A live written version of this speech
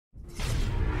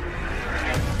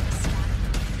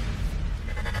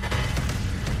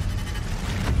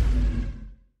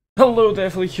Hello there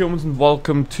fellow humans and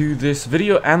welcome to this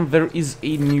video, and there is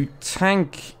a new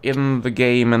tank in the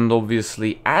game, and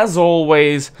obviously, as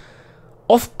always,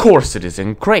 of course it is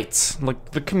in crates.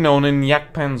 Like the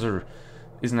Kanonenjagdpanzer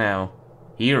is now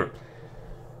here.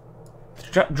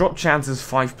 The drop chance is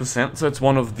 5%, so it's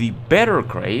one of the better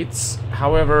crates.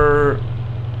 However,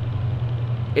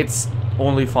 it's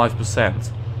only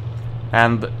 5%.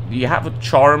 And you have the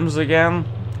charms again,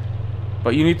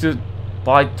 but you need to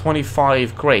buy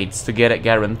 25 crates to get it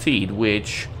guaranteed,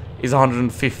 which is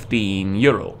 115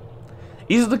 euro.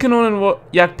 Is the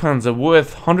Kanonenjagdpanzer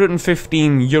worth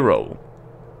 115 euro?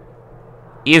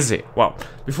 Is it? Well,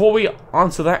 before we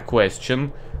answer that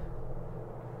question,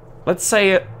 let's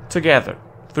say it together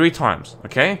 3 times,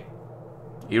 okay?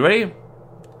 You ready?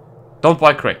 Don't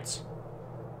buy crates.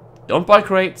 Don't buy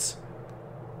crates.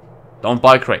 Don't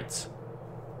buy crates.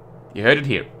 You heard it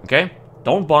here, okay?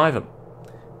 Don't buy them.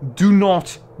 Do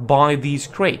not buy these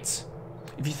crates.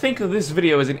 If you think of this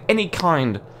video as in any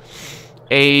kind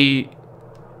a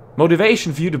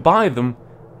motivation for you to buy them,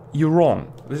 you're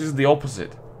wrong. This is the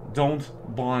opposite. Don't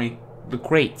buy the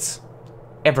crates.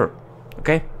 Ever.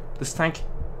 Okay? This tank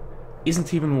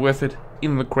isn't even worth it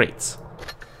in the crates.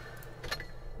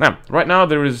 Now, right now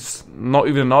there is not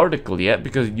even an article yet,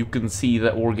 because you can see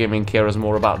that Wargaming cares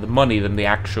more about the money than the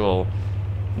actual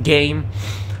game.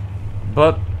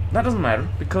 But that doesn't matter,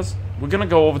 because we're gonna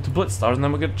go over to BlitzStars and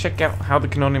then we're gonna check out how the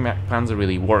Kanonenjagdpanzer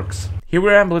really works. Here we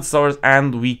are in BlitzStars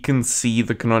and we can see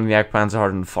the Kanonenjagdpanzer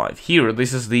 105. Here,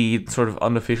 this is the sort of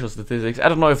unofficial statistics. I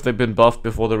don't know if they've been buffed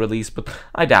before the release, but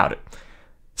I doubt it.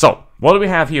 So, what do we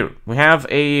have here? We have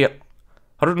a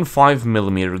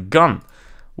 105mm gun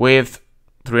with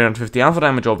 350 alpha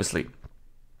damage, obviously.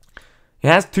 It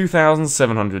has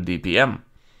 2700 DPM,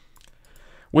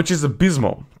 which is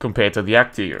abysmal compared to the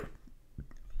Actiger.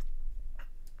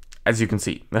 As you can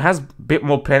see, it has a bit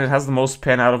more pen. It has the most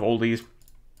pen out of all these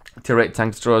tier 8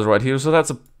 tank destroyers right here, so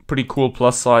that's a pretty cool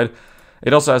plus side.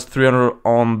 It also has 300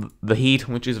 on the heat,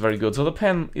 which is very good. So the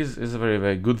pen is a very,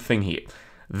 very good thing here.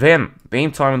 Then, the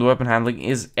aim time and the weapon handling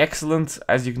is excellent.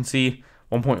 As you can see,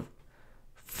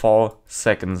 1.4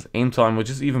 seconds aim time,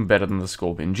 which is even better than the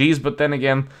Scorpion G's. But then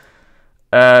again,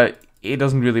 it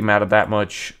doesn't really matter that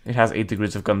much. It has 8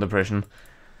 degrees of gun depression,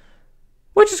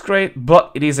 which is great, but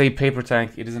it is a paper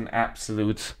tank. It is an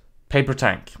absolute paper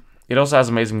tank. It also has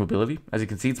amazing mobility, as you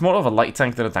can see. It's more of a light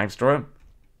tank than a tank destroyer.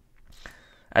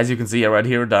 As you can see right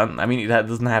here, done. I mean, it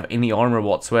doesn't have any armor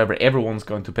whatsoever. Everyone's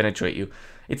going to penetrate you.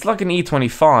 It's like an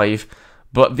E25,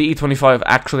 but the E25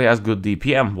 actually has good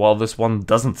DPM, while this one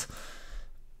doesn't.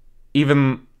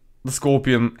 Even the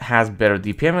Scorpion has better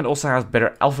DPM, and also has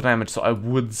better alpha damage, so I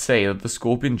would say that the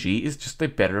Scorpion G is just a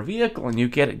better vehicle, and you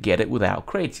get it without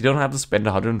crates. You don't have to spend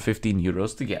 115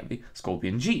 euros to get the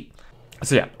Scorpion G.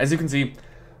 So yeah, as you can see,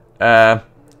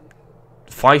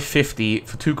 550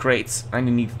 for 2 crates, and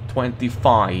you need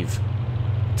 25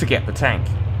 to get the tank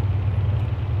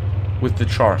with the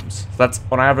charms. So that's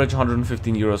on average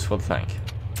 115 euros for the tank.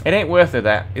 It ain't worth it,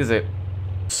 that, is it?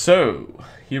 So,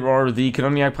 here are the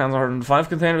Kanonenjagdpanzer 105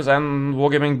 containers, and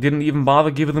Wargaming didn't even bother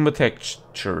giving them a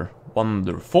texture.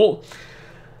 Wonderful.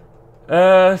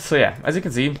 So yeah, as you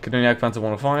can see, Kanonenjagdpanzer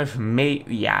 105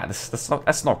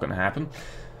 that's not gonna happen.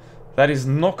 That is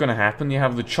not gonna happen. You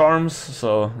have the charms,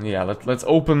 so yeah, let's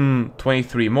open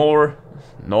 23 more.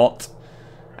 Not.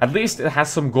 At least it has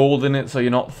some gold in it, so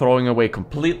you're not throwing away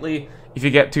completely. If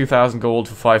you get 2000 gold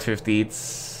for 550,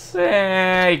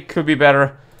 it could be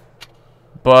better.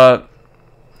 But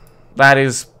that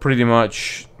is pretty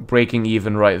much breaking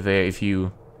even right there if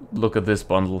you look at this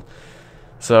bundle.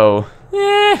 So,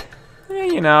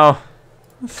 you know,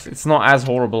 it's not as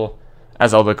horrible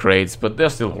as other crates, but they're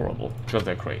still horrible because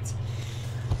they're crates.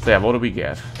 So yeah, what do we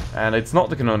get? And it's not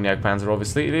the Kanonenjagdpanzer,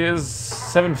 obviously. It is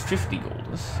 750 gold.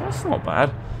 That's not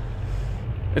bad.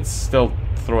 It's still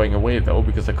throwing away though,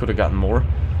 because I could have gotten more.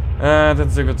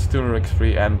 Then Ziggurat Tuner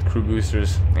X3 and crew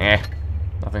boosters.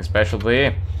 Nothing special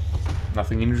there.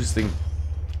 Nothing interesting.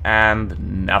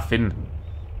 And nothing.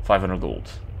 500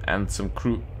 gold. And some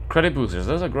crew credit boosters.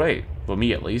 Those are great. For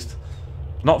me, at least.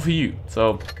 Not for you.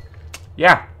 So,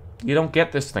 yeah. You don't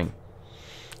get this thing.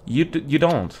 You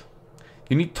don't.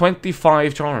 You need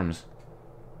 25 charms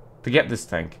to get this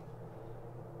tank.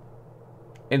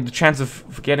 And the chance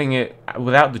of getting it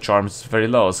without the charms is very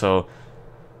low. So,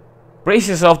 brace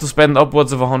yourself to spend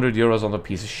upwards of 100 euros on a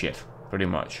piece of shit. Pretty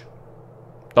much.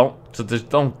 Don't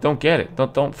get it.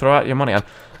 Don't throw out your money.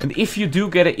 And if you do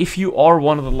get it, if you are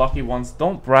one of the lucky ones,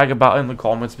 don't brag about it in the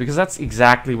comments, because that's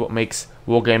exactly what makes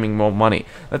Wargaming more money.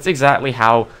 That's exactly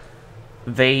how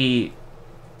they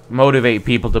motivate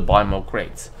people to buy more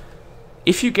crates.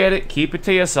 If you get it, keep it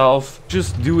to yourself.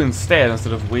 Just do instead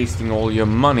of wasting all your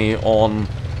money on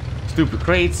stupid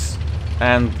crates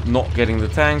and not getting the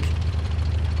tank.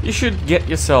 You should get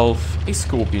yourself a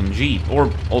Scorpion G,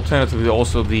 or alternatively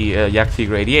also the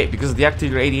Jagdtiger 88, because the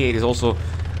Jagdtiger 88 is also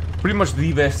pretty much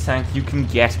the best tank you can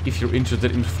get if you're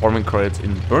interested in farming credits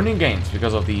in burning games,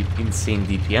 because of the insane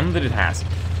DPM that it has.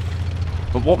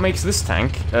 But what makes this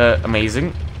tank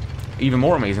amazing, even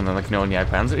more amazing than the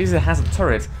Kanonenjagdpanzer, is it has a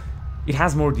turret, it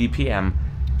has more DPM,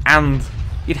 and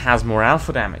it has more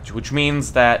alpha damage, which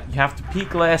means that you have to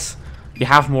peek less, you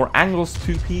have more angles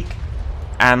to peek,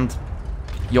 and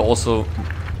you're also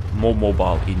more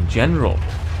mobile in general,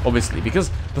 obviously. Because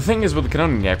the thing is with the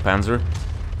Kanonenjagdpanzer,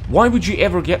 why would you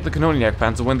ever get the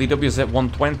Kanonenjagdpanzer when the WZ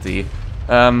 120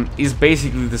 is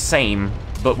basically the same,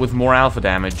 but with more alpha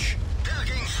damage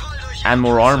and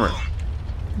more armor?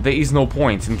 There is no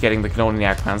point in getting the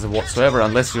Kanonenjagdpanzer whatsoever,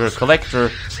 unless you're a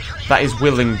collector that is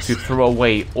willing to throw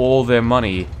away all their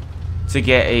money to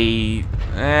get a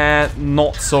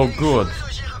not so good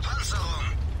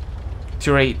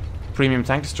tier 8 premium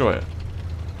tank destroyer.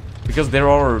 Because there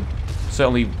are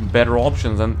certainly better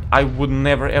options, and I would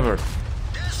never ever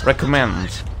recommend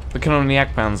the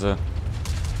Kanonenjagdpanzer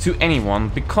to anyone,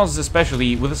 because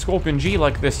especially with a Scorpion G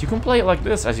like this, you can play it like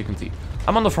this, as you can see.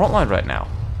 I'm on the front line right now,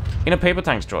 in a paper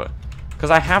tank destroyer, because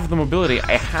I have the mobility,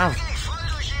 I have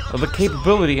the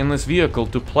capability in this vehicle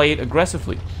to play it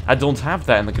aggressively. I don't have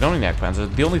that in the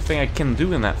Kanonenjagdpanzer. The only thing I can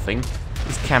do in that thing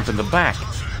is camp in the back,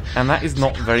 and that is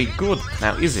not very good,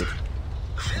 now is it?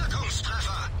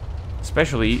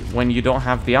 Especially when you don't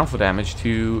have the alpha damage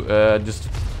to just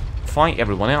fight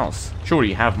everyone else. Sure,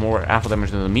 you have more alpha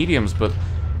damage than the mediums, but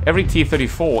every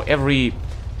T-34, every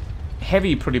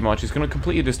heavy pretty much, is going to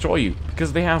completely destroy you,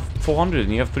 because they have 400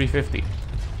 and you have 350.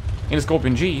 In a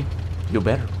Scorpion G, you're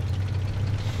better.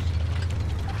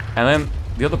 And then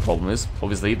the other problem is,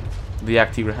 obviously, the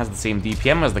Jagdtiger has the same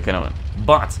DPM as the Kanonen,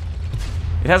 but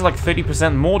it has like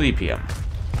 30% more DPM.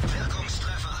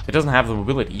 It doesn't have the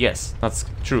mobility, yes, that's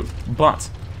true, but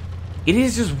it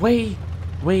is just way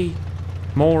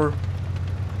more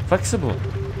flexible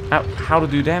how to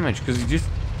do damage, because you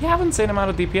have an insane amount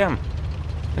of DPM,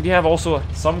 and you have also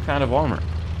some kind of armor.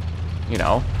 You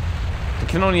know, the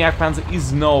Kanonenjagdpanzer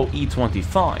is no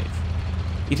E25.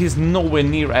 It is nowhere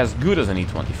near as good as an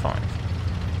E25,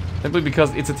 simply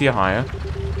because it's a tier higher,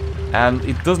 and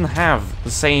it doesn't have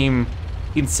the same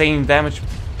insane damage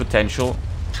potential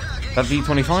that the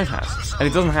E25 has, and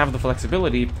it doesn't have the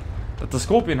flexibility that the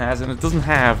Scorpion has, and it doesn't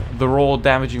have the raw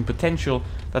damaging potential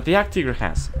that the Jagdtiger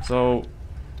has. So,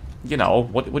 you know,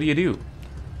 what do you do?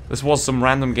 This was some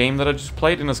random game that I just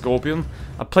played in a Scorpion.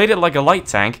 I played it like a light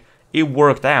tank. It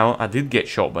worked out. I did get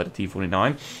shot by the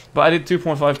T-49, but I did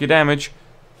 2.5k damage.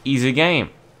 Easy game.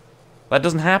 That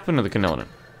doesn't happen to the Kanonen.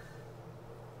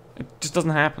 It just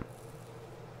doesn't happen.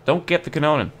 Don't get the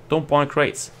Kanonen. Don't buy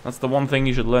crates. That's the one thing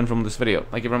you should learn from this video.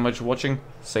 Thank you very much for watching.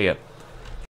 See ya.